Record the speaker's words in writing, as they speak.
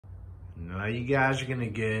Now you guys are gonna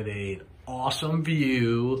get an awesome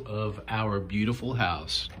view of our beautiful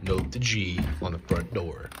house. Note the G on the front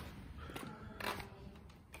door.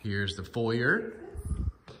 Here's the foyer,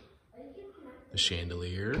 the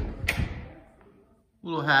chandelier,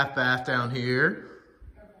 little half bath down here,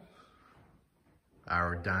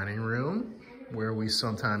 our dining room where we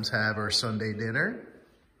sometimes have our Sunday dinner.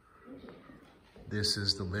 This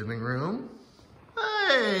is the living room.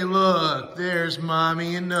 Hey, look, there's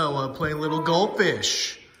Mommy and Noah playing little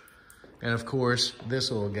goldfish. And of course,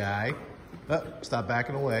 this little guy. Oh, stop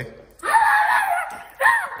backing away.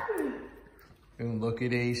 And look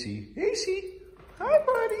at AC. AC, hi,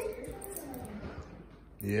 buddy.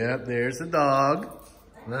 Yep, there's the dog.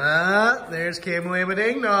 There's Kamala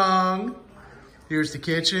Ding Dong. Here's the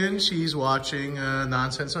kitchen. She's watching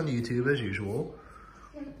nonsense on YouTube as usual.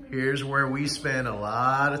 Here's where we spend a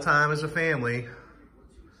lot of time as a family.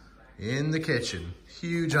 In the kitchen.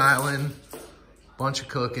 Huge island, bunch of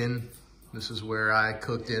cooking. This is where I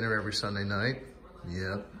cook dinner every Sunday night.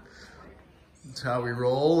 Yep. That's how we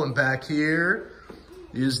roll. And back here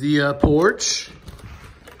is the porch.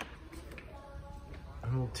 A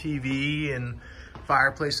little TV and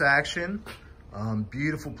fireplace action.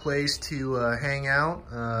 Beautiful place to hang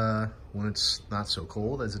out when it's not so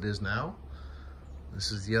cold as it is now.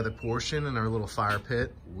 This is the other portion in our little fire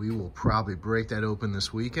pit. We will probably break that open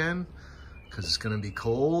this weekend because it's gonna be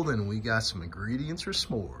cold and we got some ingredients for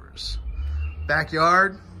s'mores.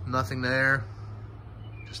 Backyard, nothing there.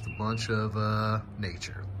 Just a bunch of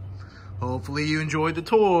nature. Hopefully you enjoyed the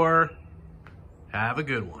tour. Have a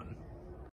good one.